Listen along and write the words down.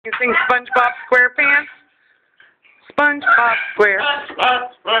sing SpongeBob SquarePants? SpongeBob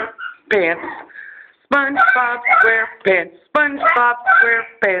SquarePants. SpongeBob SquarePants. SpongeBob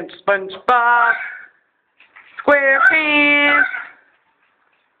SquarePants. SpongeBob SquarePants.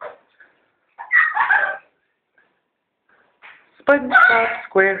 SpongeBob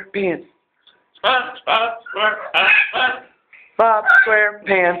SquarePants. SpongeBob SquarePants. Bob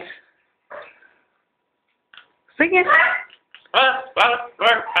SquarePants. Sing it. SpongeBob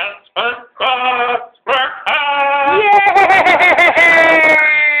SquarePants. SpongeBob SquarePants. Yay!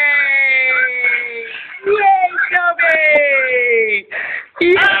 Yay, Toby!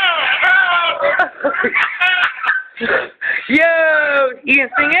 Yo! You gonna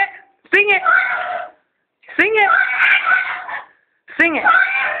sing it? Sing it! Sing it! Sing it!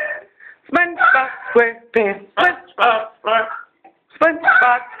 SpongeBob SquarePants.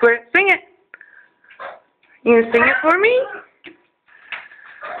 SpongeBob Square. Sing it! You gonna sing it for me?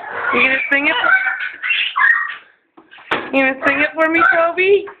 You gonna sing it? You gonna sing it for me,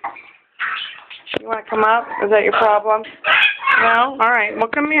 Toby? You wanna come up? Is that your problem? No? Alright, well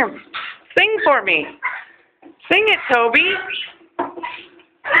come here. Sing for me. Sing it, Toby.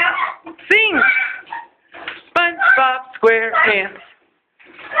 Sing! SpongeBob SquarePants.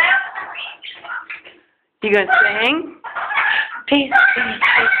 You gonna sing? Dance, dance, dance,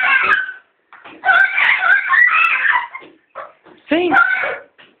 dance. Sing.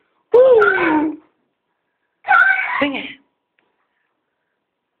 Woo! Sing it.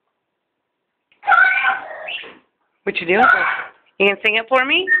 What you doing? You gonna sing it for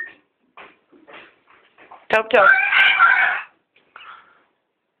me? Tope.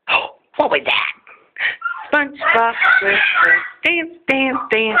 Oh, what was that? SpongeBob SquarePants. Dance, dance,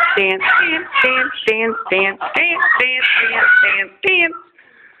 dance, dance, dance, dance, dance, dance, dance, dance, dance, dance, dance,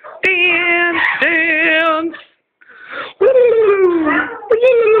 dance, dance.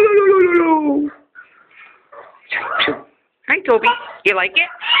 Hi, Toby. You like it?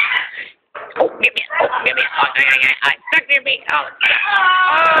 Oh, give me it. Oh, give me it. Oh, suck your meat. Oh.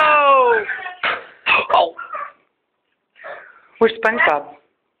 Oh. Where's SpongeBob?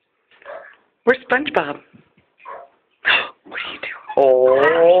 Where's SpongeBob? What are you doing?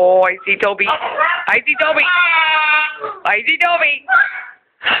 Oh, I see Toby. I see Toby. I see Toby.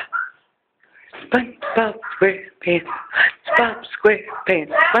 SpongeBob SquarePants. SpongeBob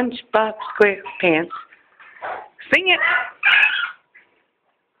SquarePants. SpongeBob SquarePants. Sing it.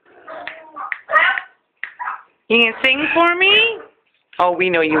 You gonna sing for me? Oh, we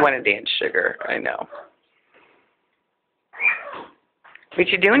know you want to dance, sugar. I know. What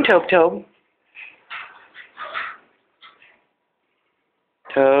you doing, Tobe?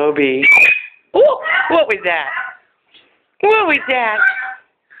 Toby. Oh, what was that? What was that?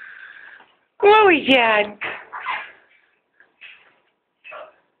 What was that?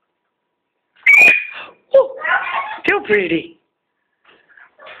 Oh, so pretty.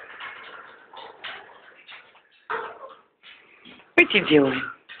 What you doing?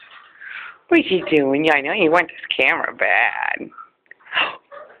 What you doing? Yeah, I know you want this camera bad.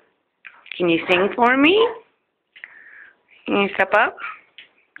 Can you sing for me? Can you step up?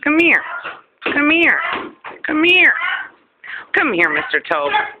 Come here. Come here. Come here. Come here, Mr.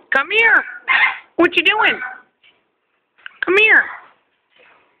 Tobe. Come here. What you doing? Come here.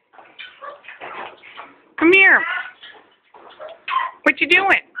 Come here. What you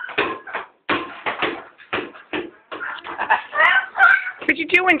doing? What you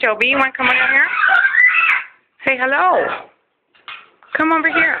doing, Toby? You want to come over here? Say hello. Come over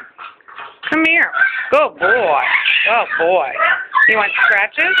here. Come here. Good boy. Good boy. You want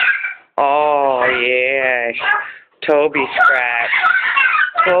scratches? Oh, yeah. Toby scratch.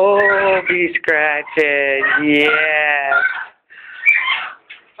 Toby scratches. Yeah.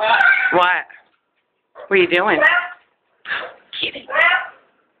 What? What are you doing? Get it.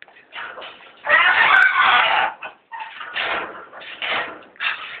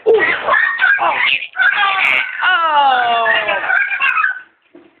 Ooh. Oh, get it. Oh.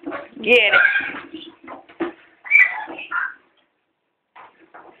 Get it.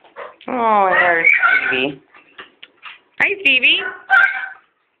 Oh, there's Stevie. Hi, Stevie.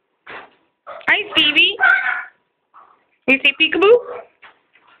 Hi, Stevie. You say peekaboo?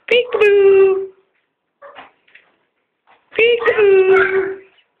 Peekaboo. Peekaboo.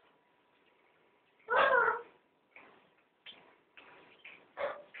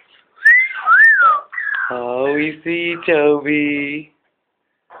 Oh, we see Toby.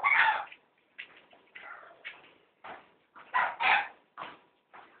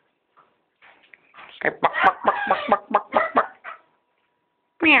 Buck, buck, buck, buck, buck, buck, buck, buck.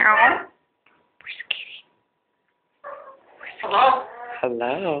 Meow. Where's Kitty? Hello?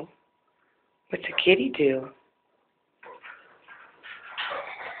 Hello. What's a kitty do?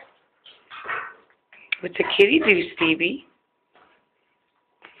 What's a kitty do, Stevie?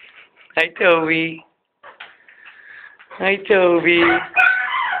 Hi, Toby. Hi, Toby.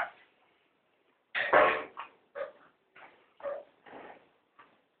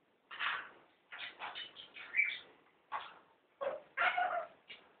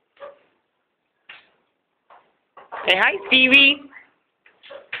 Say hi, Stevie.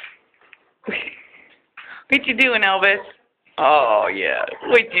 What you doing, Elvis? Oh, yeah.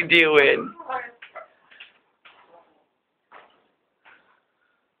 What you doing?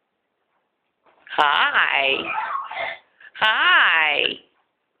 Hi. Hi.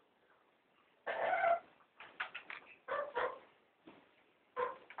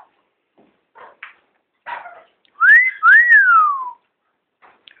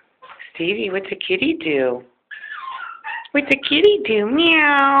 Stevie, what's a kitty do? What's a kitty do?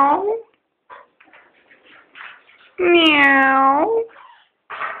 Meow. Meow.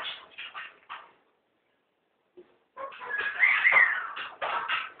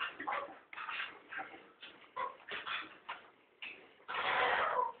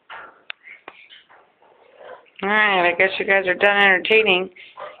 Alright, I guess you guys are done entertaining.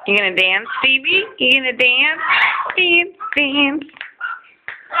 You gonna dance, Stevie? You gonna dance? Dance, dance.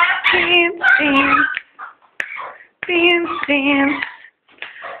 Dance, dance. Dance, dance.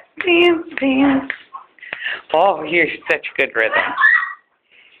 Dance, dance. Oh, you're such good rhythm.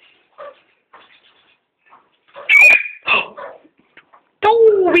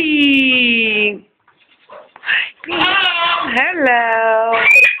 Toby! Hello.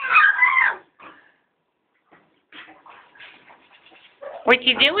 What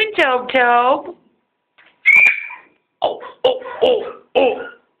you doing, Tobe? Oh, oh, oh, oh.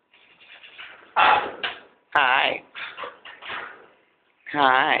 Hi.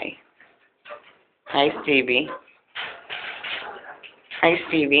 Hi. Hi, Stevie. Hi,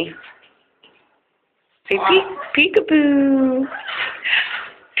 Stevie. Say peekaboo.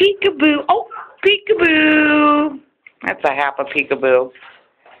 Peekaboo. Oh, peekaboo. That's a half a peekaboo.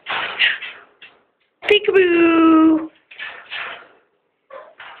 Peekaboo.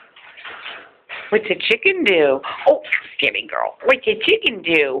 What's a chicken do? Oh, skinny girl. What's a chicken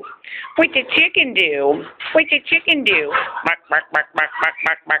do? What's a chicken do? What's a chicken do? Bark, bark, bark, bark, bark,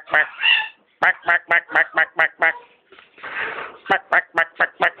 bark, bark, bark. Bark, bark, bark, bark, bark, bark, bark. Bark, bark, bark,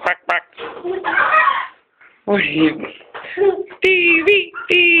 bark, bark, bark, bark. What are you? Stevie,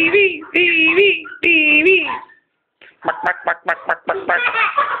 Stevie, Stevie, Stevie. Bark, bark, bark, bark, bark, bark, bark.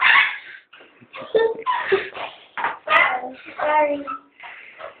 Sorry.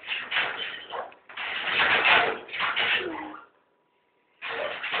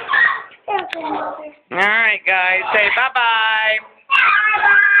 Alright, guys. Say bye-bye.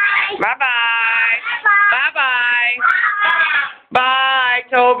 Bye-bye. Bye-bye. Bye,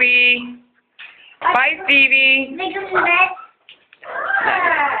 Toby. Bye, Stevie.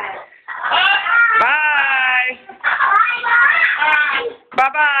 Bye.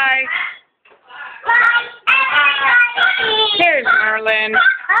 Bye-bye. Here's Merlin.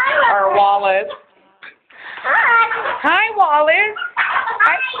 Or Wallace. Hi, Wallace.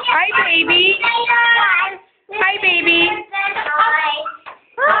 Hi, baby. Hi, baby.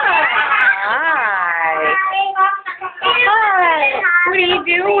 Hi. Hi. What are you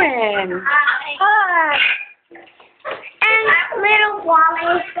doing? Hi. And little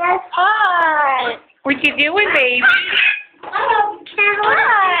Wallace says Hi. What you doing, baby? Hi.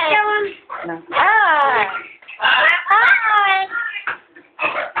 No. Hi. Hi.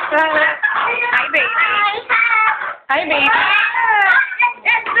 Hi, baby. Hi, baby.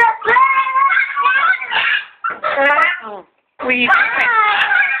 What are you doing?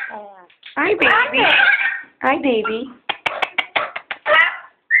 Hi, baby. Hi, baby.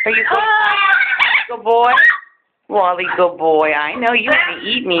 Are you good boy? Wally, good boy. I know you want to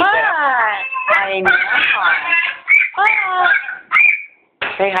eat me. I know.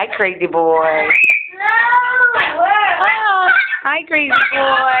 Say hi, crazy boy. Hi, crazy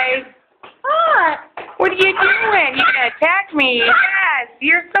boy. What are you doing? You gonna attack me? Yes.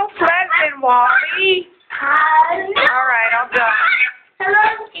 You're so pleasant, Wally. All right, I'll go. Hello,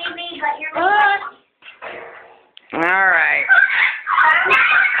 Stevie, but you're All right.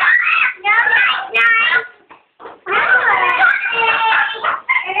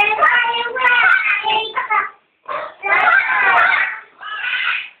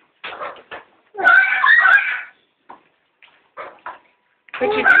 What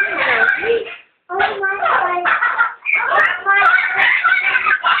you doing, Toby? Oh my God.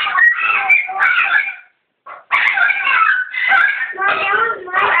 Mommy,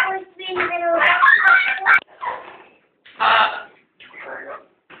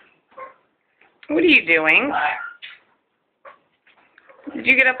 you doing? Did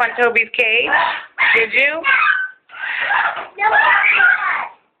you get up on Toby's cage? Did you?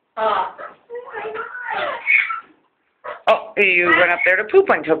 Oh, you went up there to poop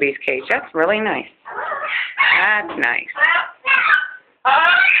on Toby's cage. That's really nice. That's nice.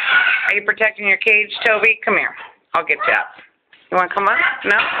 Are you protecting your cage, Toby? Come here. I'll get you up. You want to come up?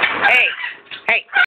 No? Hey. Hey.